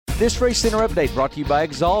This Race Center update brought to you by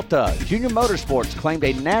Axalta. Junior Motorsports claimed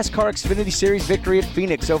a NASCAR Xfinity Series victory at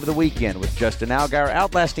Phoenix over the weekend, with Justin Allgaier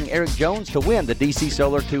outlasting Eric Jones to win the DC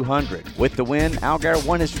Solar 200. With the win, Allgaier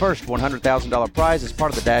won his first $100,000 prize as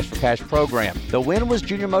part of the Dash for Cash program. The win was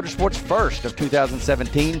Junior Motorsports' first of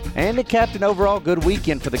 2017, and it capped an overall good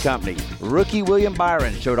weekend for the company. Rookie William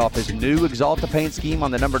Byron showed off his new Axalta paint scheme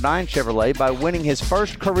on the number 9 Chevrolet by winning his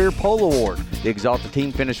first career pole award. The Axalta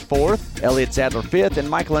team finished 4th, Elliott Sadler 5th, and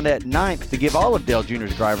Michael Annett 9th to give all of Dale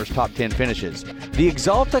Jr.'s drivers top 10 finishes. The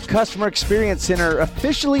Axalta Customer Experience Center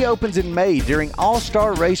officially opens in May during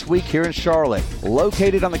All-Star Race Week here in Charlotte.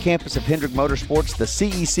 Located on the campus of Hendrick Motorsports, the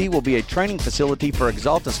CEC will be a training facility for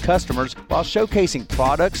Axalta's customers while showcasing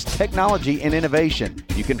products, technology, and innovation.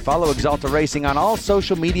 You can follow Axalta Racing on all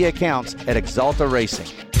social media accounts at Axalta Racing.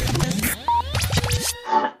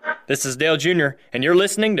 This is Dale Jr., and you're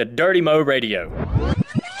listening to Dirty Mo Radio.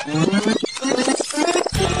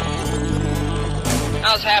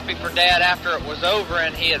 I was happy for Dad after it was over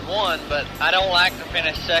and he had won, but I don't like to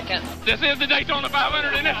finish second. This is the Daytona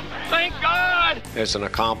 500, isn't it? Thank God! It's an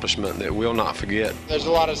accomplishment that we'll not forget. There's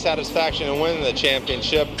a lot of satisfaction in winning the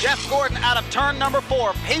championship. Jeff Gordon out of turn number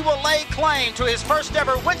 4. He will lay claim to his first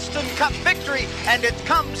ever Winston Cup victory, and it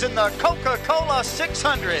comes in the Coca-Cola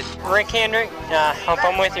 600. Rick Hendrick, hope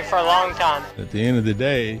I'm with you for a long time. At the end of the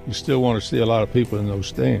day, you still want to see a lot of people in those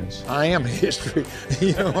stands. I am history.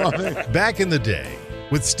 You know what I mean? Back in the day,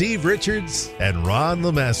 with Steve Richards and Ron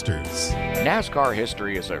LeMasters. NASCAR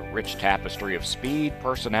history is a rich tapestry of speed,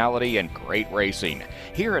 personality, and great racing.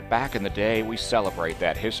 Here at Back in the Day, we celebrate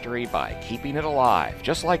that history by keeping it alive,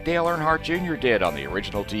 just like Dale Earnhardt Jr. did on the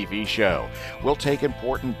original TV show. We'll take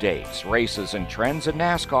important dates, races, and trends in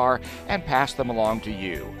NASCAR and pass them along to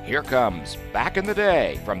you. Here comes Back in the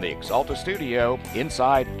Day from the Axalta studio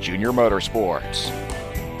inside Junior Motorsports.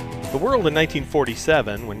 The world in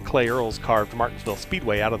 1947, when Clay Earls carved Martinsville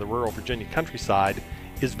Speedway out of the rural Virginia countryside,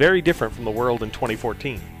 is very different from the world in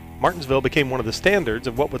 2014. Martinsville became one of the standards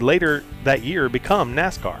of what would later that year become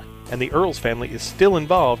NASCAR, and the Earls family is still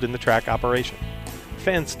involved in the track operation.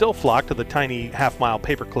 Fans still flock to the tiny half-mile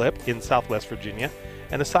paperclip in Southwest Virginia,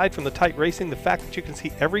 and aside from the tight racing, the fact that you can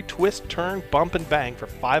see every twist, turn, bump, and bang for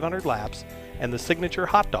 500 laps, and the signature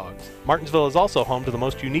hot dogs, Martinsville is also home to the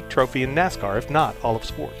most unique trophy in NASCAR, if not all of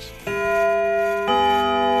sports.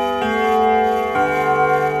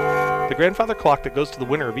 The grandfather clock that goes to the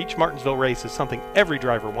winner of each Martinsville race is something every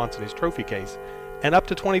driver wants in his trophy case, and up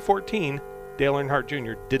to 2014, Dale Earnhardt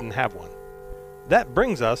Jr. didn't have one. That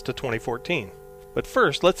brings us to 2014. But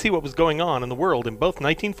first, let's see what was going on in the world in both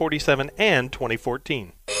 1947 and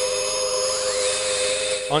 2014.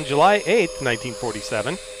 On July 8,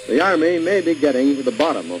 1947, the Army may be getting to the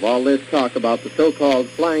bottom of all this talk about the so-called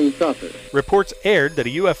flying saucer. Reports aired that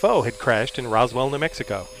a UFO had crashed in Roswell, New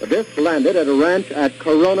Mexico. The disc landed at a ranch at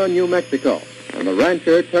Corona, New Mexico, and the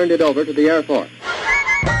rancher turned it over to the Air Force.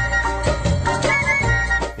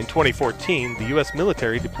 In 2014, the U.S.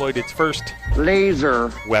 military deployed its first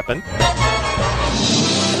laser weapon.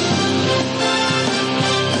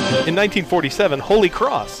 In 1947, Holy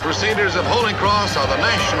Cross. Crusaders of Holy Cross are the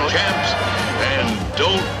national champs, and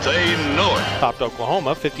don't they know it? Topped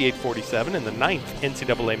Oklahoma 58-47 in the 9th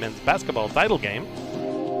NCAA men's basketball title game.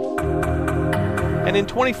 And in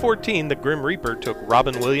 2014, the Grim Reaper took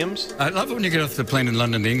Robin Williams. I love it when you get off the plane in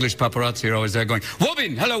London, the English paparazzi are always there going,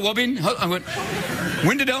 Wobbin, hello Wobbin. I went,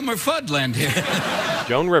 when did Elmer Fudd land here?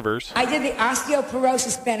 Joan Rivers. I did the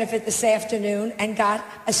osteoporosis benefit this afternoon and got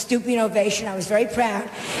a stooping ovation. I was very proud.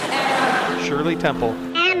 Shirley Temple.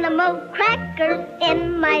 Animal crackers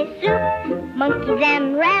in my soup. Monkeys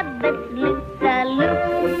and rabbits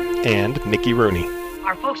loop-the-loop. And Mickey Rooney.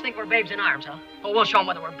 Our folks think we're babes in arms, huh? Well, we'll show them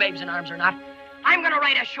whether we're babes in arms or not. I'm going to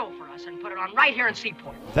write a show for us and put it on right here in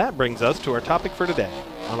Seaport. That brings us to our topic for today.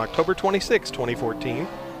 On October 26, 2014,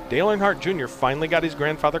 Dale Earnhardt Jr. finally got his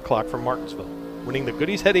grandfather clock from Martinsville, winning the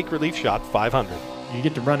Goody's Headache Relief Shot 500. You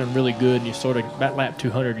get to running really good, and you sort of, about lap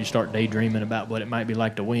 200, you start daydreaming about what it might be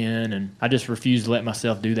like to win, and I just refused to let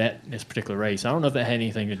myself do that in this particular race. I don't know if that had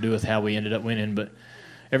anything to do with how we ended up winning, but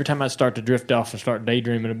every time I start to drift off and start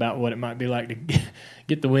daydreaming about what it might be like to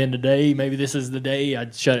get the win today, maybe this is the day,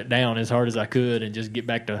 I'd shut it down as hard as I could and just get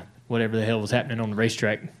back to whatever the hell was happening on the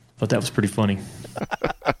racetrack. But that was pretty funny.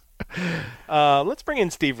 Let's bring in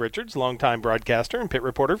Steve Richards, longtime broadcaster and pit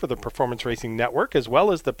reporter for the Performance Racing Network, as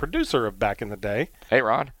well as the producer of Back in the Day. Hey,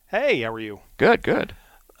 Ron. Hey, how are you? Good, good.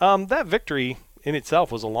 That victory in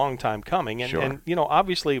itself was a long time coming, and, sure. and you know,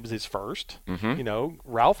 obviously it was his first. Mm-hmm. You know,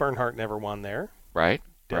 Ralph Earnhardt never won there. Right.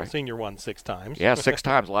 Dale right. Sr. won 6 times. Yeah, 6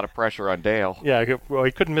 times. A lot of pressure on Dale. Yeah, well,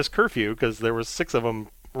 he couldn't miss curfew because there was 6 of them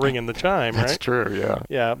ringing the chime, right? That's true, yeah.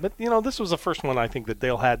 Yeah, but, this was the first one I think that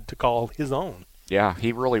Dale had to call his own. Yeah,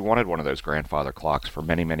 he really wanted one of those grandfather clocks for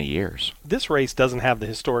many, many years. This race doesn't have the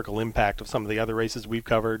historical impact of some of the other races we've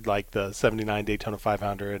covered, like the 79 Daytona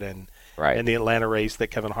 500 and the Atlanta race that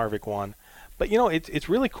Kevin Harvick won. But, it's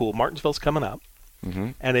really cool. Martinsville's coming up. Mm-hmm.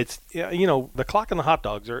 And it's, the clock and the hot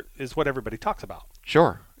dogs is what everybody talks about.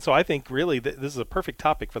 Sure. So I think really this is a perfect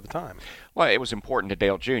topic for the time. Well, it was important to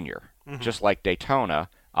Dale Jr., just like Daytona,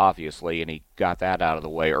 obviously, and he got that out of the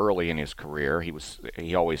way early in his career.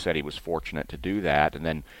 He always said he was fortunate to do that, and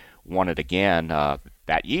then won it again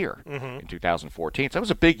that year in 2014. So it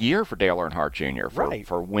was a big year for Dale Earnhardt Jr.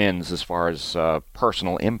 for wins as far as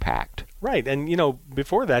personal impact. Right, and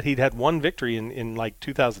before that he'd had one victory in like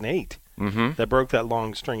 2008 that broke that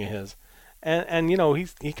long string of his. And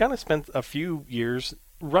he kind of spent a few years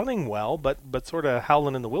running well, but sort of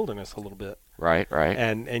howling in the wilderness a little bit. Right.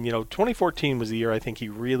 And 2014 was the year I think he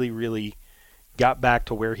really, really got back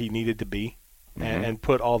to where he needed to be and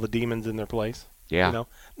put all the demons in their place. Yeah.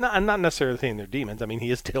 I'm not necessarily saying they're demons. I mean,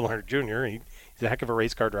 he is Dale Earnhardt Jr. He's a heck of a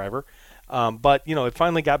race car driver. But, it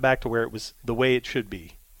finally got back to where it was the way it should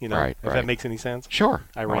be. If that makes any sense. Sure.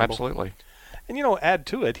 I ramble. Absolutely. And, add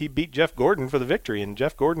to it, he beat Jeff Gordon for the victory, and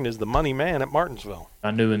Jeff Gordon is the money man at Martinsville.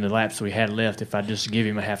 I knew in the laps we had left, if I just give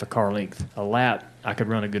him a half a car length a lap, I could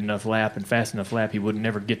run a good enough lap and fast enough lap, he would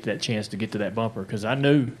never get that chance to get to that bumper because I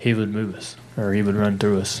knew he would move us or he would run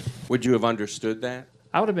through us. Would you have understood that?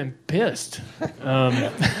 I would have been pissed.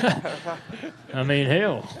 I mean,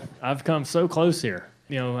 hell, I've come so close here.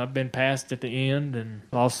 I've been passed at the end and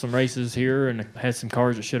lost some races here and had some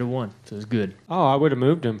cars that should have won. So it's good. Oh, I would have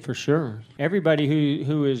moved him for sure. Everybody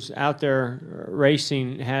who is out there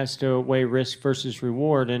racing has to weigh risk versus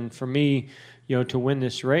reward. And for me, to win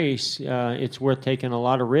this race, it's worth taking a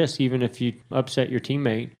lot of risk, even if you upset your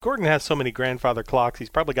teammate. Gordon has so many grandfather clocks. He's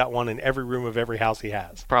probably got one in every room of every house he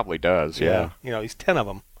has. Probably does, yeah. He's 10 of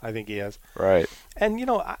them, I think he has. Right. And,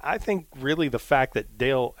 I think really the fact that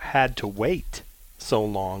Dale had to wait so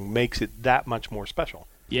long makes it that much more special.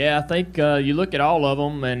 Yeah, I think you look at all of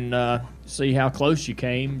them and see how close you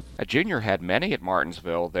came. Junior had many at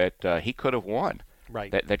Martinsville that he could have won.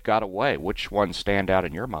 Right. That got away. Which ones stand out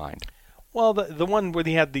in your mind? Well, the one where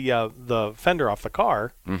he had the fender off the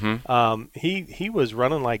car, he was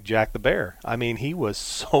running like Jack the Bear. I mean, he was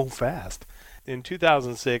so fast. In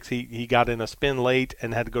 2006, he got in a spin late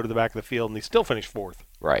and had to go to the back of the field, and he still finished fourth.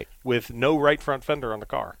 Right. With no right front fender on the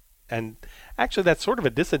car. And actually, that's sort of a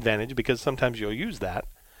disadvantage because sometimes you'll use that.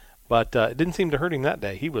 But it didn't seem to hurt him that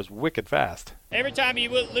day. He was wicked fast. Every time you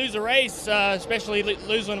lose a race, especially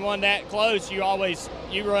losing one that close, you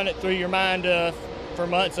run it through your mind for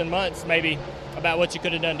months and months maybe about what you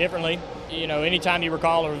could have done differently. Anytime you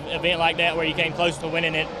recall an event like that where you came close to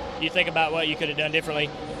winning it, you think about what you could have done differently.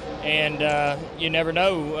 And you never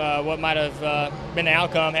know what might have been the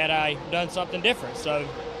outcome had I done something different. So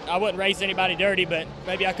I wouldn't race anybody dirty, but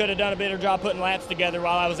maybe I could have done a better job putting laps together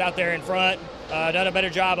while I was out there in front. Done a better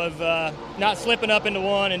job of not slipping up into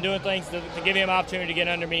one and doing things to give him an opportunity to get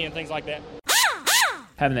under me and things like that.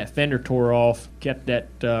 Having that fender tore off, kept that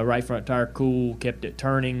right front tire cool, kept it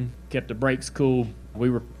turning, kept the brakes cool. We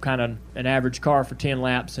were kind of an average car for 10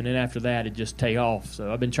 laps, and then after that, it just take off.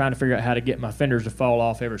 So I've been trying to figure out how to get my fenders to fall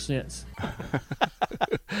off ever since.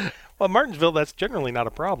 Well, Martinsville, that's generally not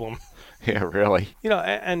a problem. Yeah, really.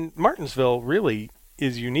 And Martinsville really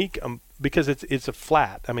is unique because it's a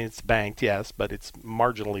flat. I mean, it's banked, yes, but it's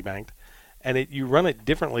marginally banked. And you run it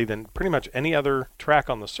differently than pretty much any other track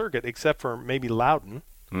on the circuit except for maybe Loudon.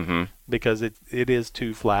 Because it is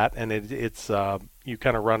too flat, and it's you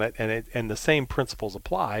kind of run it, and the same principles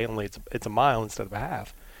apply. Only it's a mile instead of a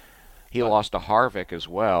half. He lost to Harvick as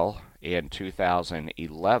well in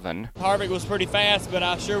 2011. Harvick was pretty fast, but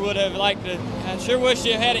I sure would have liked to. I sure wish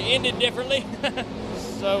it had it ended differently.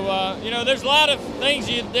 So there's a lot of things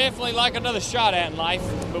you definitely like another shot at in life,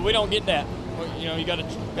 but we don't get that. You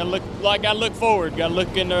gotta look forward. Gotta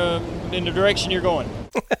look in the direction you're going.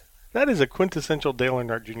 That is a quintessential Dale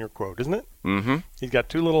Earnhardt Jr. quote, isn't it? Mm-hmm. He's got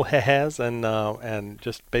two little he-has and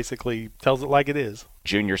just basically tells it like it is.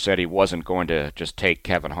 Junior said he wasn't going to just take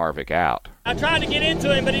Kevin Harvick out. I tried to get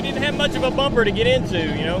into him, but he didn't have much of a bumper to get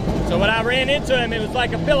into, So when I ran into him, it was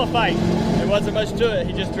like a pillow fight. There wasn't much to it.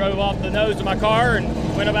 He just drove off the nose of my car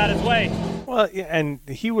and went about his way. Well, and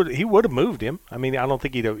he would have moved him. I mean, I don't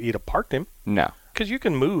think he'd have parked him. No. Because you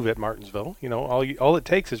can move at Martinsville. All it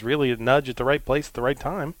takes is really a nudge at the right place at the right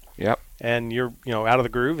time. Yep. And you're, out of the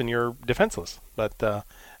groove and you're defenseless. But and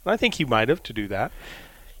I think he might have to do that.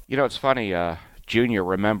 It's funny. Junior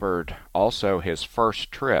remembered also his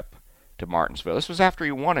first trip to Martinsville. This was after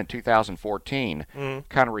he won in 2014. Mhm.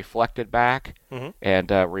 Kind of reflected back Mhm. and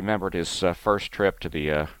remembered his first trip to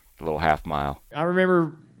the little half mile. I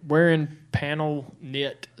remember wearing panel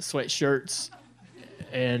knit sweatshirts,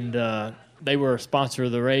 and they were a sponsor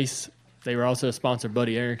of the race. They were also a sponsor of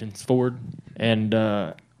Buddy Arrington's Ford, and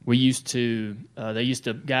guys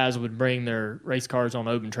would bring their race cars on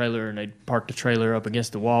the open trailer, and they'd park the trailer up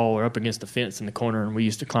against the wall or up against the fence in the corner, and we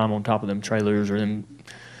used to climb on top of them trailers, or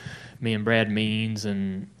me and Brad Means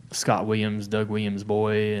and Scott Williams, Doug Williams'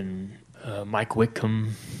 boy, and Mike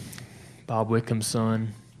Whitcomb, Bob Whitcomb's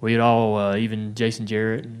son. We'd all, even Jason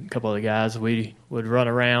Jarrett and a couple other guys, we would run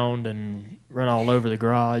around and run all over the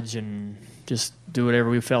garage and just do whatever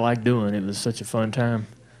we felt like doing. It was such a fun time,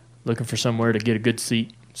 looking for somewhere to get a good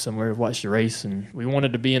seat, somewhere to watch the race. And we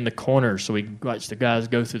wanted to be in the corner so we could watch the guys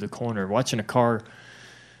go through the corner. Watching a car,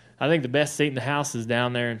 I think the best seat in the house is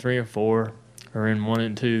down there in 3 and 4, or in 1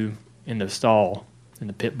 and 2 in the stall, in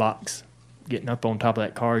the pit box. Getting up on top of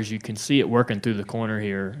that car, as you can see it working through the corner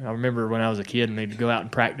here. I remember when I was a kid and they'd go out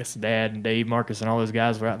and practice. Dad and Dave Marcus and all those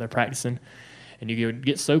guys were out there practicing. And you could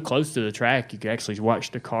get so close to the track, you could actually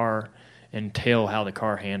watch the car and tell how the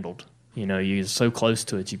car handled. You know, you were so close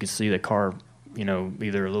to it, you could see the car, you know,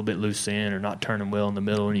 either a little bit loose in or not turning well in the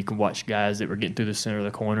middle. And you could watch guys that were getting through the center of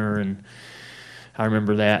the corner. And I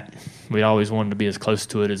remember that. We always wanted to be as close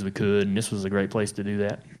to it as we could, and this was a great place to do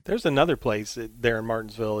that. There's another place there in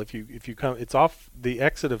Martinsville. If you come, it's off the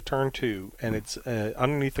exit of Turn 2, and it's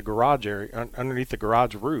underneath the garage area, underneath the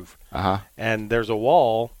garage roof. Uh-huh. And there's a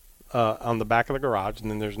wall on the back of the garage, and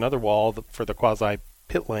then there's another wall for the quasi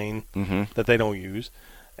pit lane that they don't use.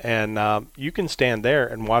 And you can stand there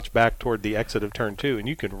and watch back toward the exit of Turn 2, and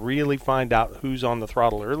you can really find out who's on the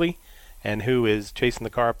throttle early and who is chasing the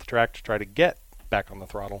car up the track to try to get back on the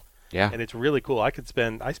throttle. Yeah. And it's really cool. I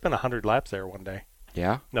spent 100 laps there one day.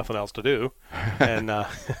 Yeah. Nothing else to do. And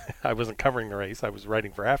I wasn't covering the race. I was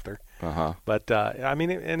writing for after. Uh-huh. But, I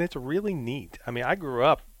mean, and it's really neat. I mean, I grew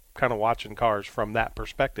up kind of watching cars from that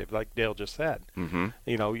perspective, like Dale just said. Mm-hmm.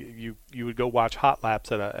 You know, you would go watch hot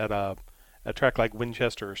laps at a track like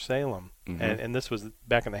Winchester or Salem. Mm-hmm. And this was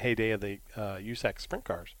back in the heyday of the USAC sprint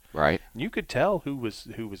cars. Right. You could tell who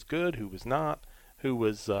was good, who was not, who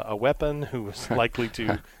was a weapon, who was likely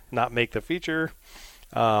to not make the feature.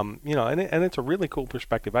 You know, and it's a really cool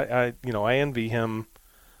perspective. I envy him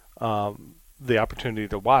the opportunity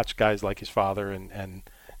to watch guys like his father and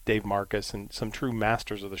Dave Marcus and some true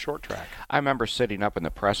masters of the short track. I remember sitting up in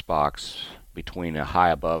the press box between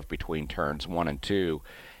turns 1 and 2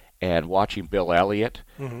 and watching Bill Elliott,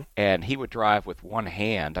 and he would drive with one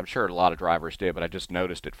hand. I'm sure a lot of drivers did, but I just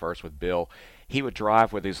noticed it first with Bill. He would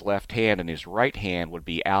drive with his left hand, and his right hand would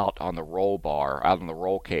be out on the roll bar, out on the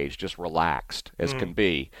roll cage, just relaxed as can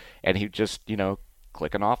be. And he just, you know,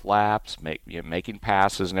 clicking off laps, making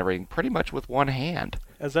passes and everything, pretty much with one hand.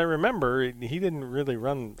 As I remember, he didn't really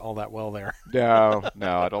run all that well there. No,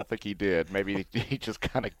 I don't think he did. Maybe he just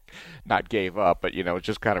kind of not gave up, but, you know,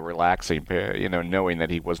 just kind of relaxing, you know, knowing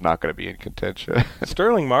that he was not going to be in contention.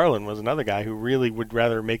 Sterling Marlin was another guy who really would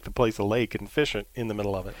rather make the place a lake and fish it in the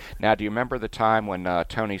middle of it. Now, do you remember the time when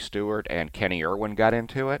Tony Stewart and Kenny Irwin got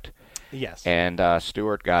into it? Yes. And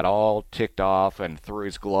Stewart got all ticked off and threw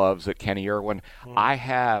his gloves at Kenny Irwin. I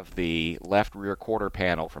have the left rear quarter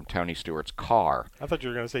panel from Tony Stewart's car. I thought you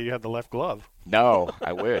were going to say you had the left glove. No,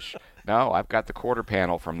 I wish. No, I've got the quarter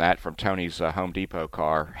panel from Tony's Home Depot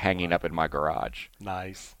car hanging up in my garage.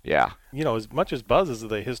 Nice. Yeah. You know, as much as Buzz is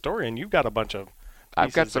the historian, you've got a bunch of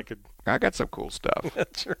pieces I got some cool stuff.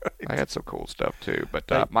 That's right. I had some cool stuff too.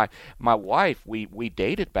 But my wife, we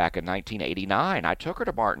dated back in 1989. I took her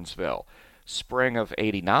to Martinsville, spring of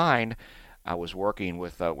 '89. I was working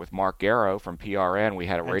with Mark Garrow from PRN. We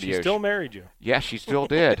had a radio. She still married you. Yeah, she still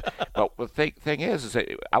did. But the thing is that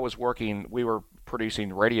I was working. We were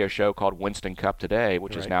producing a radio show called Winston Cup Today,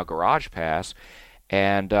 which is now Garage Pass,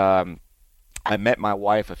 and I met my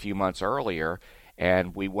wife a few months earlier,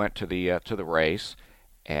 and we went to the race.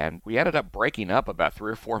 And we ended up breaking up about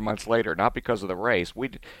 3 or 4 months later, not because of the race.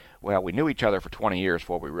 We knew each other for 20 years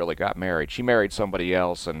before we really got married. She married somebody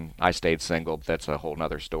else, and I stayed single. That's a whole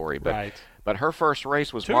other story. But her first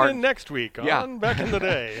race was Tune in next week on Back in the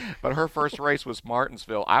Day. But her first race was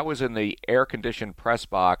Martinsville. I was in the air-conditioned press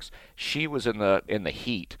box. She was in the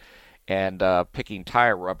heat. And picking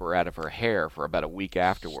tire rubber out of her hair for about a week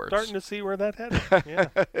afterwards. Starting to see where that headed. Yeah.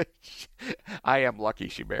 I am lucky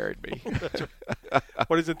she married me. That's right.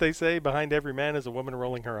 What is it they say? Behind every man is a woman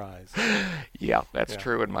rolling her eyes. Yeah, that's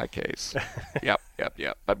true in my case. Yep.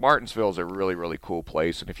 But Martinsville is a really, really cool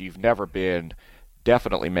place. And if you've never been,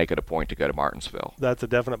 definitely make it a point to go to Martinsville. That's a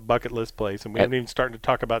definite bucket list place, and we haven't even started to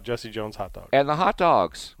talk about Jesse Jones hot dogs. And the hot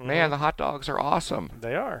dogs. Man, the hot dogs are awesome.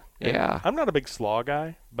 They are. Yeah. I'm not a big slaw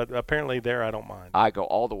guy, but apparently there I don't mind. I go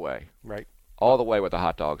all the way. Right. All the way with the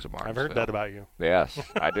hot dogs in Martinsville. I've heard that about you. Yes,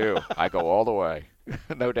 I do. I go all the way.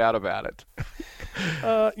 No doubt about it.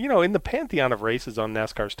 In the pantheon of races on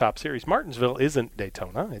NASCAR's top series, Martinsville isn't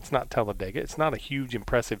Daytona. It's not Talladega. It's not a huge,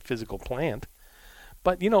 impressive physical plant.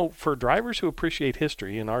 But, for drivers who appreciate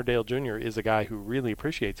history, and R. Dale Jr. is a guy who really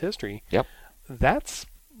appreciates history, yep. That's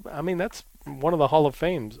one of the halls of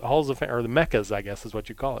fame, or the meccas, I guess is what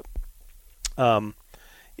you call it.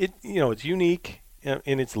 It's unique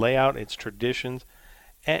in its layout, its traditions,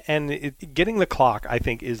 and getting the clock, I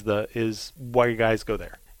think, is why you guys go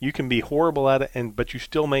there. You can be horrible at it, but you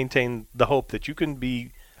still maintain the hope that you can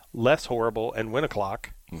be less horrible and win a clock.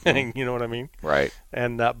 Mm-hmm. You know what I mean? Right.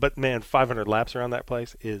 And but man, 500 laps around that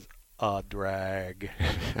place is a drag.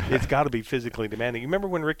 It's got to be physically demanding. You remember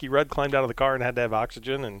when Ricky Rudd climbed out of the car and had to have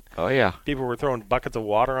oxygen, and oh yeah, people were throwing buckets of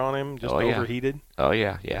water on him, just overheated. Oh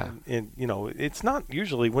yeah, yeah. And it's not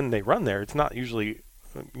usually when they run there. It's not usually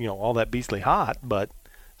all that beastly hot, but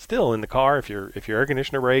still in the car, if your air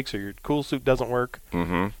conditioner breaks or your cool suit doesn't work,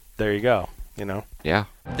 there you go. Yeah.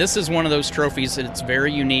 This is one of those trophies that it's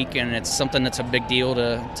very unique, and it's something that's a big deal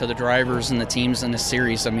to the drivers and the teams in the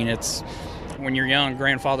series. I mean, it's when you're young,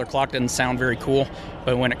 grandfather clock doesn't sound very cool,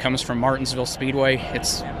 but when it comes from Martinsville Speedway,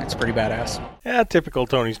 it's pretty badass. Yeah, typical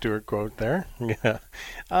Tony Stewart quote there. Yeah.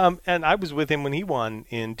 And I was with him when he won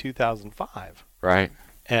in 2005. Right.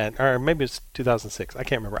 Or maybe it's 2006. I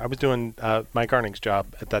can't remember. I was doing Mike Arning's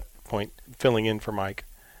job at that point, filling in for Mike,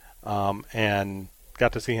 and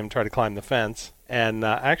got to see him try to climb the fence. And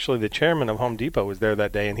actually, the chairman of Home Depot was there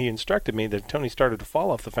that day, and he instructed me that if Tony started to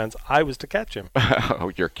fall off the fence, I was to catch him.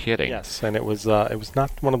 Oh, you're kidding. Yes, and it was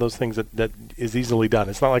not one of those things that is easily done.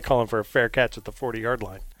 It's not like calling for a fair catch at the 40-yard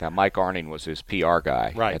line. Now, Mike Arning was his PR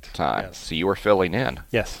guy at the time. Yes. So you were filling in.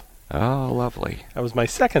 Yes. Oh, lovely. That was my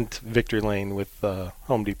second victory lane with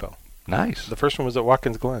Home Depot. Nice. The first one was at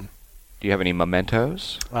Watkins Glen. Do you have any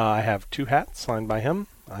mementos? I have 2 hats signed by him.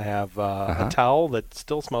 I have a towel that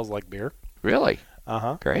still smells like beer. Really?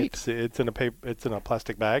 Great. It's in a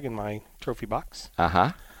plastic bag in my trophy box.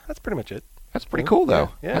 That's pretty much it. That's pretty cool,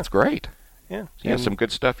 though. Yeah. That's great. Yeah. You have some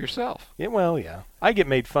good stuff yourself. Yeah. Well, yeah. I get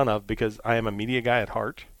made fun of because I am a media guy at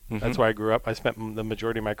heart. That's where I grew up. I spent the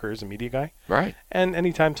majority of my career as a media guy. Right. And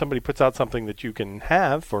anytime somebody puts out something that you can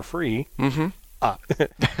have for free,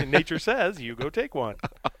 nature says you go take one.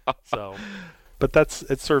 So, but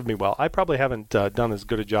it served me well. I probably haven't done as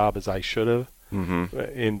good a job as I should have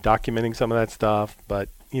in documenting some of that stuff, but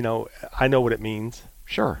I know what it means.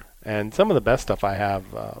 Sure. And some of the best stuff I have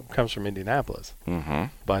comes from Indianapolis.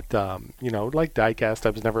 But like diecast,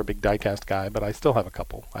 I was never a big diecast guy, but I still have a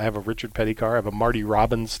couple. I have a Richard Petty car. I have a Marty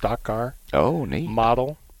Robbins stock car. Oh, neat.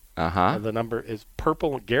 Model. The number is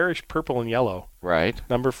purple, garish purple and yellow. Right.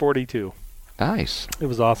 Number 42. Nice. It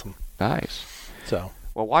was awesome. Nice. So.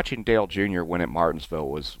 Well, watching Dale Jr. win at Martinsville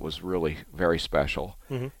was really very special,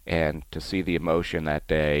 and to see the emotion that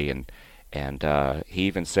day, and he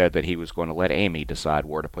even said that he was going to let Amy decide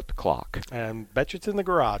where to put the clock. And bet you it's in the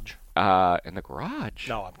garage. In the garage?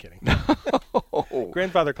 No, I'm kidding.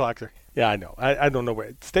 Grandfather clocks are. Yeah, I know. I don't know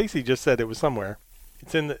where. Stacy just said it was somewhere.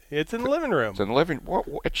 It's in the living room. It's in the living. Well,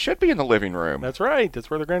 it should be in the living room. That's right. That's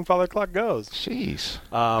where the grandfather clock goes. Jeez.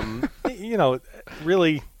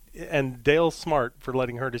 Really. And Dale's smart for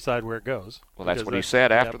letting her decide where it goes. Well, that's what he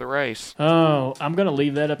said after the race. Oh, I'm going to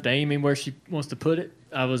leave that up to Amy where she wants to put it.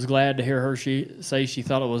 I was glad to hear her say she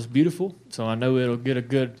thought it was beautiful, so I know it'll get a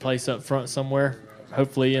good place up front somewhere,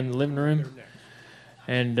 hopefully in the living room.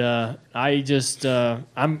 And I'm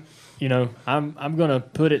going to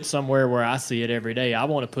put it somewhere where I see it every day. I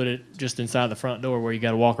want to put it just inside the front door where you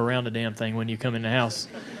got to walk around the damn thing when you come in the house.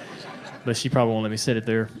 But she probably won't let me sit it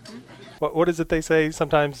there. What is it they say?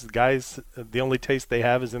 Sometimes guys, the only taste they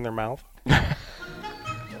have is in their mouth.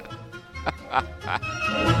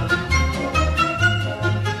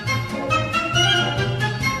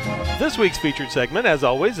 This week's featured segment, as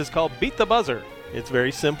always, is called Beat the Buzzer. It's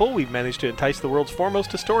very simple. We've managed to entice the world's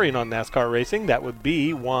foremost historian on NASCAR racing. That would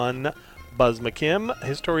be one Buzz McKim,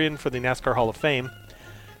 historian for the NASCAR Hall of Fame.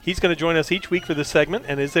 He's going to join us each week for this segment,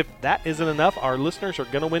 and as if that isn't enough, our listeners are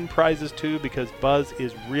going to win prizes too because Buzz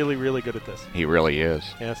is really, really good at this. He really is.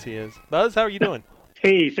 Yes, he is. Buzz, how are you doing?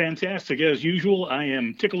 Hey, fantastic. As usual, I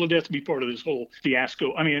am tickled to death to be part of this whole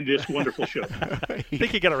fiasco. I mean, this wonderful show. I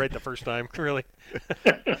think you got it right the first time, really.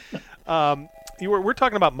 We're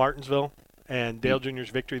talking about Martinsville and Dale Jr.'s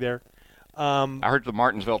victory there. I heard the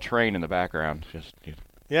Martinsville train in the background.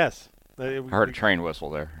 Yes. I heard a train whistle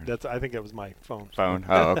there. I think it was my phone. Phone?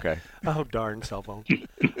 Oh, okay. Oh, darn cell phone.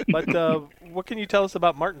 But what can you tell us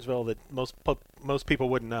about Martinsville that most people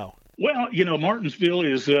wouldn't know? Well, Martinsville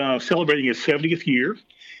is celebrating its 70th year.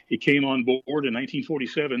 It came on board in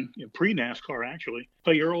 1947, pre-NASCAR actually.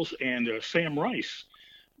 Clay Earls and Sam Rice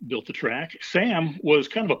built the track. Sam was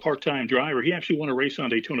kind of a part-time driver. He actually won a race on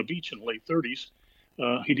Daytona Beach in the late 30s.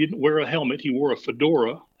 He didn't wear a helmet. He wore a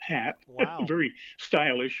fedora hat. Wow. Very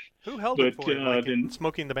stylish. Who held it for him?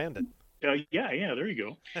 Smoking the Bandit. Yeah, there you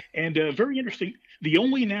go. And very interesting. The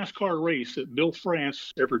only NASCAR race that Bill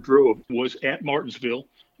France ever drove was at Martinsville,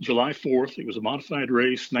 July 4th. It was a modified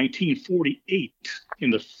race, 1948, in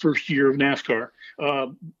the first year of NASCAR.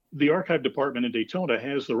 The archive department in Daytona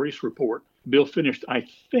has the race report. Bill finished, I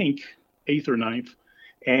think, 8th or 9th.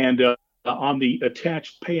 And on the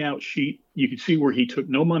attached payout sheet, you can see where he took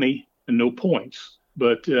no money and no points.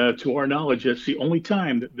 But to our knowledge, that's the only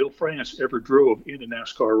time that Bill France ever drove in a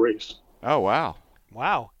NASCAR race. Oh, wow.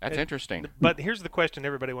 Wow. That's interesting. But here's the question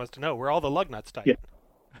everybody wants to know. Were all the lug nuts tight? Yeah.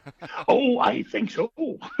 Oh, I think so.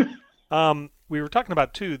 We were talking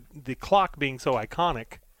about, too, the clock being so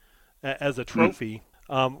iconic as a trophy.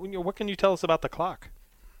 What can you tell us about the clock?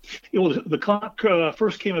 The clock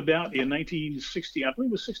first came about in 1960, I believe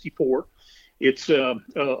it was 64. It's a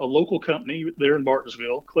local company there in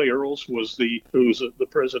Martinsville. Clay Earls who was the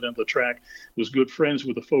president of the track, was good friends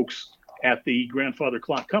with the folks at the Grandfather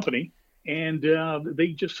Clock Company, and they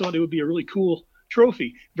just thought it would be a really cool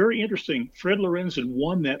trophy. Very interesting. Fred Lorenzen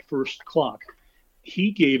won that first clock.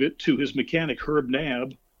 He gave it to his mechanic, Herb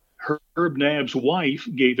Knabb. Herb Knabb's wife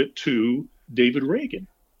gave it to David Reagan.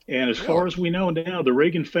 And as far as we know now, the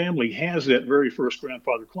Reagan family has that very first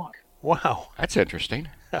grandfather clock. Wow. That's interesting.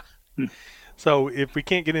 So if we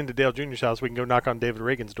can't get into Dale Jr.'s house, we can go knock on David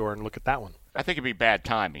Reagan's door and look at that one. I think it'd be bad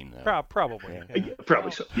timing, though. Probably. Yeah.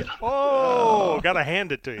 Probably so, yeah. Oh, got to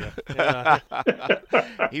hand it to you. Yeah.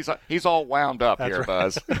 He's all wound up. That's here, right.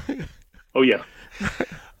 Buzz. Oh, yeah.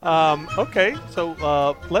 Okay,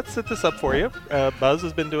 so let's set this up for you. Buzz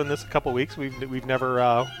has been doing this a couple weeks. We've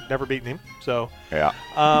never beaten him. So yeah.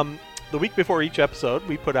 The week before each episode,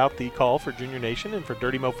 we put out the call for Junior Nation and for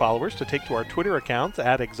Dirty Mo followers to take to our Twitter accounts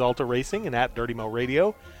at Exalta Racing and at Dirty Mo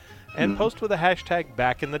Radio, and post with a hashtag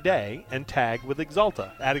Back in the Day and tag with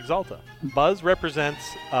Exalta at Exalta. Buzz represents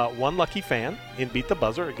one lucky fan in Beat the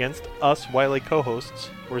Buzzer against us Wiley co-hosts.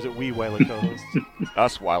 Or is it we Wiley co-hosts?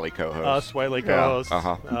 Us Wiley co-hosts. Us Wiley co-hosts. Yeah,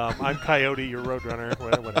 uh-huh. I'm Coyote, you're Roadrunner,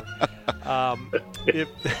 whatever.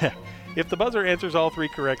 If the buzzer answers all three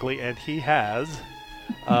correctly, and he has,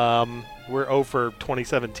 we're 0 for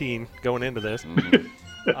 2017 going into this.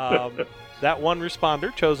 That one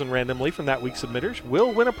responder chosen randomly from that week's submitters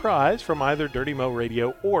will win a prize from either Dirty Mo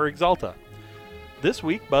Radio or Exalta. This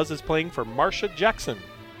week, Buzz is playing for Marcia Jackson.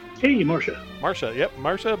 Hey, Marcia. Marcia, yep.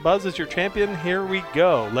 Marcia, Buzz is your champion. Here we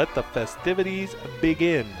go. Let the festivities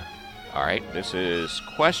begin. All right, this is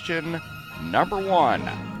question number 1.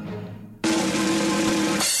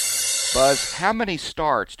 Buzz, how many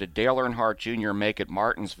starts did Dale Earnhardt Jr. make at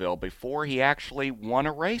Martinsville before he actually won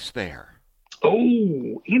a race there?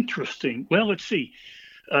 Oh, interesting. Well, let's see.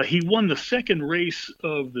 He won the second race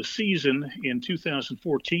of the season in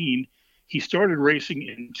 2014. He started racing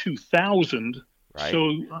in 2000. Right.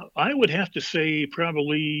 So I would have to say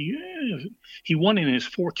probably he won in his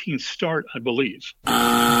 14th start, I believe.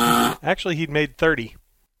 Actually, he'd made 30.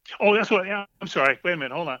 Oh, that's what. I'm sorry. Wait a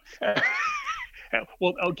minute. Hold on.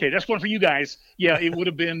 Well, okay, that's one for you guys. Yeah, it would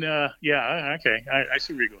have been. Okay. I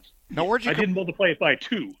see where you're going. Now, I didn't multiply it by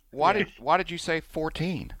 2. Why did you say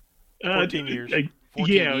 14? 14 years.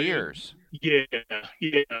 14 years. Yeah,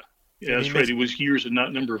 that's right. It was years and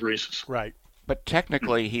not number of races. Right. But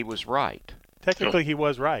technically, he was right. Technically, he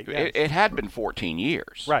was right. Yes. It had been 14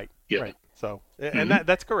 years. Right. Yeah. Right. So, and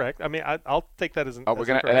that's correct. I mean, I'll take that as an.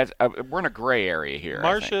 We're in a gray area here.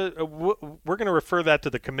 Marcia, we're going to refer that to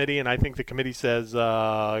the committee, and I think the committee says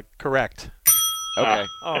correct. Okay.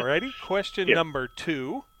 All righty. Question number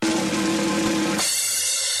 2.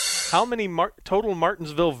 How many total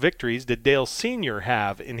Martinsville victories did Dale Sr.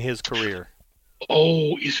 have in his career?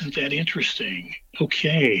 Oh, isn't that interesting?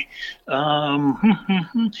 Okay.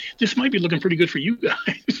 This might be looking pretty good for you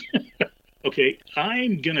guys. Okay,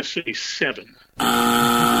 I'm going to say 7.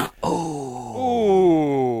 Oh.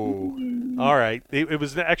 All right. It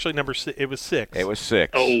was actually number 6. It was 6. It was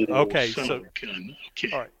 6. Oh, okay.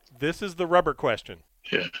 Okay. All right. This is the rubber question.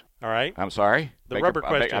 Yeah. All right. I'm sorry. Rubber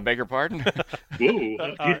question. I beg your pardon. Ooh.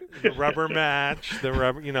 The rubber match. The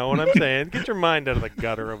rubber. You know what I'm saying? Get your mind out of the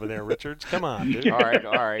gutter over there, Richards. Come on, dude. All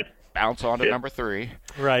right. Bounce on to number 3.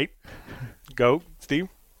 Right. Go, Steve.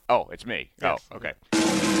 Oh, it's me. Yes. Oh, okay.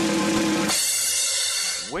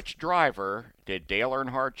 Which driver did Dale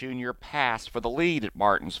Earnhardt Jr. pass for the lead at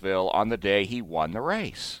Martinsville on the day he won the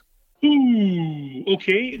race? Ooh,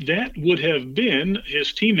 okay, that would have been his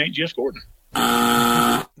teammate Jeff Gordon.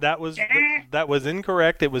 That was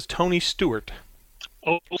incorrect. It was Tony Stewart.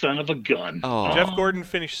 Oh, son of a gun! Oh. Jeff Gordon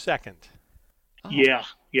finished second. Oh. Yeah.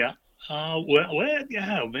 Well,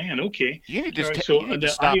 yeah, man. Okay. You need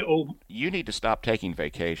to, you need to stop taking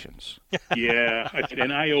vacations. Yeah,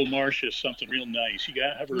 and I owe Marcia something real nice. You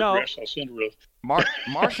got to have her address. I'll send her a.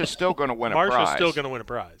 Marcia's still going to win a prize. Marcia's still going to win a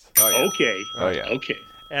prize. Oh, yeah. Okay. Oh yeah. Okay.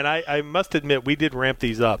 And I must admit, we did ramp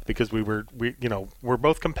these up because we're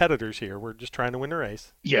both competitors here. We're just trying to win a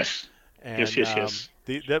race. Yes. And, yes.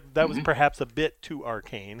 That was perhaps a bit too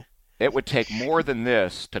arcane. It would take more than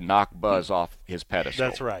this to knock Buzz off his pedestal.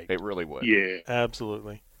 That's right. It really would. Yeah.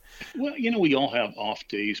 Absolutely. Well, we all have off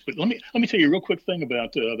days, but let me tell you a real quick thing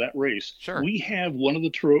about that race. Sure. We have one of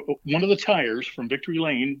the tires from Victory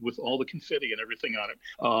Lane with all the confetti and everything on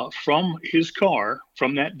it from his car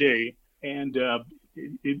from that day, and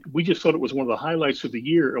we just thought it was one of the highlights of the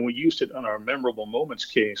year, and we used it on our memorable moments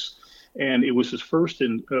case. And it was his first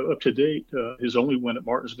and up to date, his only win at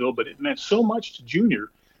Martinsville, but it meant so much to Junior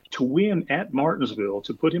to win at Martinsville,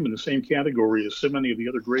 to put him in the same category as so many of the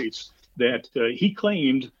other greats, that he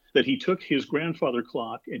claimed that he took his grandfather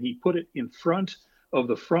clock and he put it in front of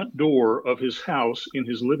the front door of his house in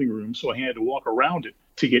his living room, so he had to walk around it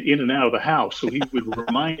to get in and out of the house, so he would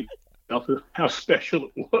remind himself how special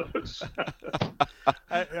it was.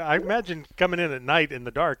 I imagine coming in at night in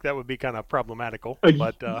the dark, that would be kind of problematical.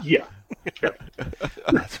 But yeah.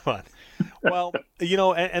 That's fun. Well,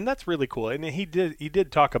 and that's really cool. And he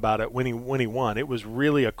did talk about it when he won. It was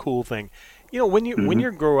really a cool thing. When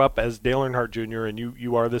you grow up as Dale Earnhardt Jr. and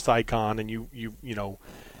you are this icon and you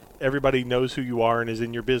everybody knows who you are and is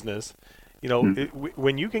in your business.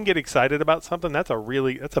 When you can get excited about something, that's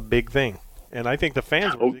a big thing. And I think the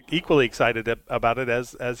fans were equally excited about it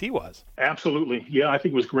as he was. Absolutely. Yeah, I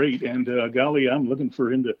think it was great. And golly, I'm looking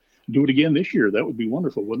for him to do it again this year. That would be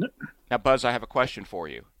wonderful, wouldn't it? Now, Buzz, I have a question for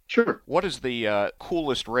you. Sure. What is the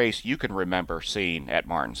coolest race you can remember seeing at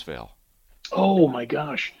Martinsville? Oh, my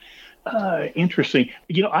gosh. Interesting.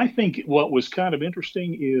 I think what was kind of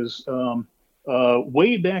interesting is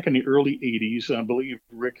way back in the early 80s, I believe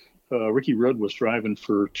Ricky Rudd was driving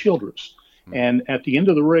for Childress. And at the end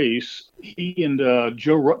of the race, he and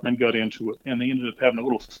Joe Ruttman got into it, and they ended up having a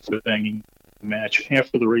little banging match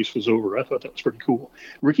after the race was over. I thought that was pretty cool.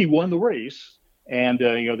 Ricky won the race, and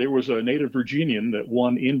there was a native Virginian that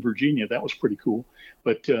won in Virginia. That was pretty cool.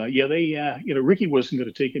 But Ricky wasn't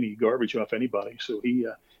going to take any garbage off anybody, so he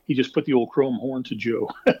just put the old chrome horn to Joe.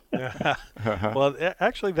 Well,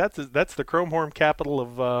 actually, that's the chrome horn capital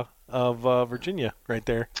of Virginia right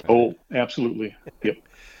there. Oh, absolutely. Yep.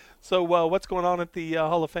 So what's going on at the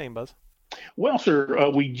Hall of Fame, Buzz? Well,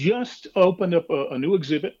 sir, we just opened up a new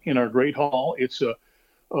exhibit in our Great Hall. It's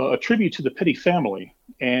a tribute to the Petty family,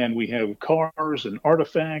 and we have cars and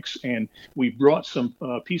artifacts, and we brought some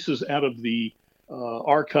pieces out of the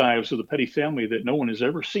archives of the Petty family that no one has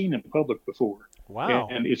ever seen in public before. Wow.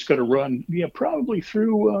 And it's going to run, probably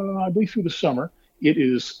through, I believe, through the summer. It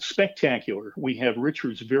is spectacular. We have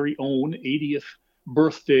Richard's very own 80th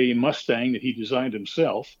birthday Mustang that he designed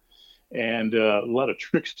himself. And a lot of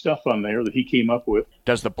trick stuff on there that he came up with.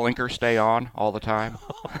 Does the blinker stay on all the time?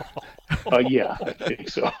 Yeah, I think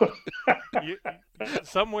so.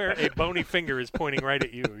 Somewhere a bony finger is pointing right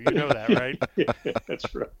at you. You know that, right? Yeah,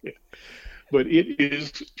 that's right. But it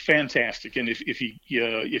is fantastic. And if you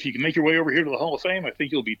can make your way over here to the Hall of Fame, I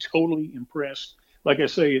think you'll be totally impressed. Like I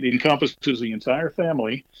say, it encompasses the entire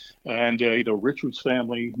family, and Richard's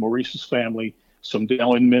family, Maurice's family, some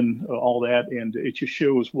Dell Inman, all that, and it just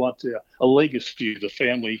shows what a legacy the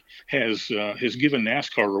family has given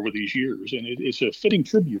NASCAR over these years, and it's a fitting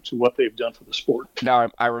tribute to what they've done for the sport. Now,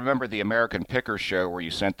 I remember the American Picker Show where you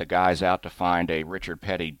sent the guys out to find a Richard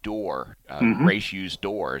Petty door, race-used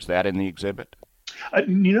door. Is that in the exhibit? As a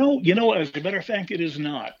matter of fact, it is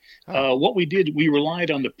not. What we did, we relied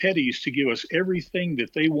on the Pettys to give us everything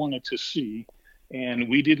that they wanted to see, and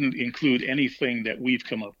we didn't include anything that we've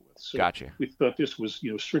come up with. So gotcha. We thought this was,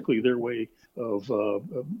 strictly their way of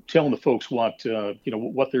telling the folks what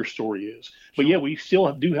their story is. But yeah, we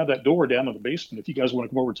still do have that door down in the basement. If you guys want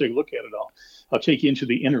to come over and take a look at it, I'll take you into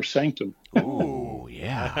the inner sanctum. Ooh,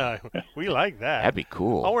 yeah. We like that. That'd be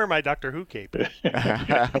cool. I'll wear my Doctor Who cape.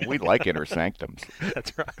 We like inner sanctums.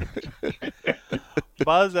 That's right.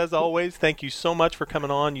 Buzz, as always, thank you so much for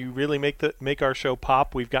coming on. You really make our show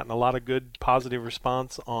pop. We've gotten a lot of good, positive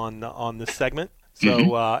response on this segment.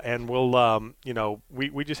 So and we'll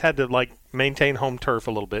we just had to like maintain home turf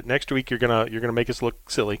a little bit. Next week you're gonna make us look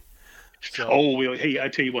silly. So. Oh, well, hey, I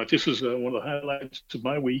tell you what, this is one of the highlights of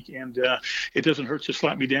my week, and it doesn't hurt to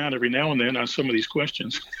slap me down every now and then on some of these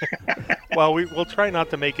questions. Well, we'll try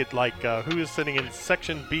not to make it like who is sitting in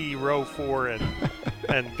Section B, Row 4,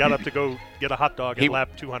 and got up to go get a hot dog at lap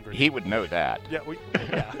 200. He would know that.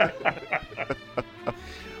 Yeah.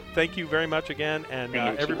 Thank you very much again, and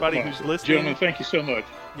everybody who's listening. Gentlemen, thank you so much.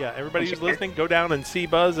 Yeah, everybody who's listening, go down and see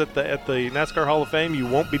Buzz at the NASCAR Hall of Fame. You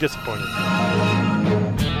won't be disappointed.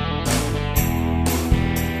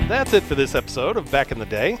 That's it for this episode of Back in the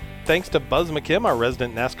Day. Thanks to Buzz McKim, our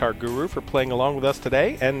resident NASCAR guru, for playing along with us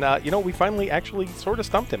today. And, we finally actually sort of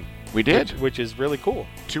stumped him. We did. Which is really cool.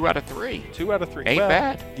 2 out of 3. 2 out of 3. Ain't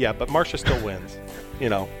bad. Yeah, but Marcia still wins,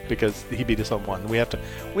 because he beat us on 1. We have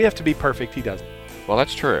to be perfect. He doesn't. Well,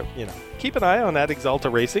 that's true. Keep an eye on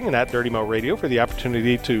 @Exalta Racing and @Dirty Mo Radio for the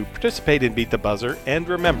opportunity to participate in Beat the Buzzer. And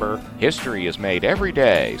remember, history is made every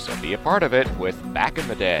day, so be a part of it with Back in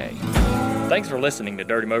the Day. Thanks for listening to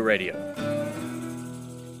Dirty Mo Radio.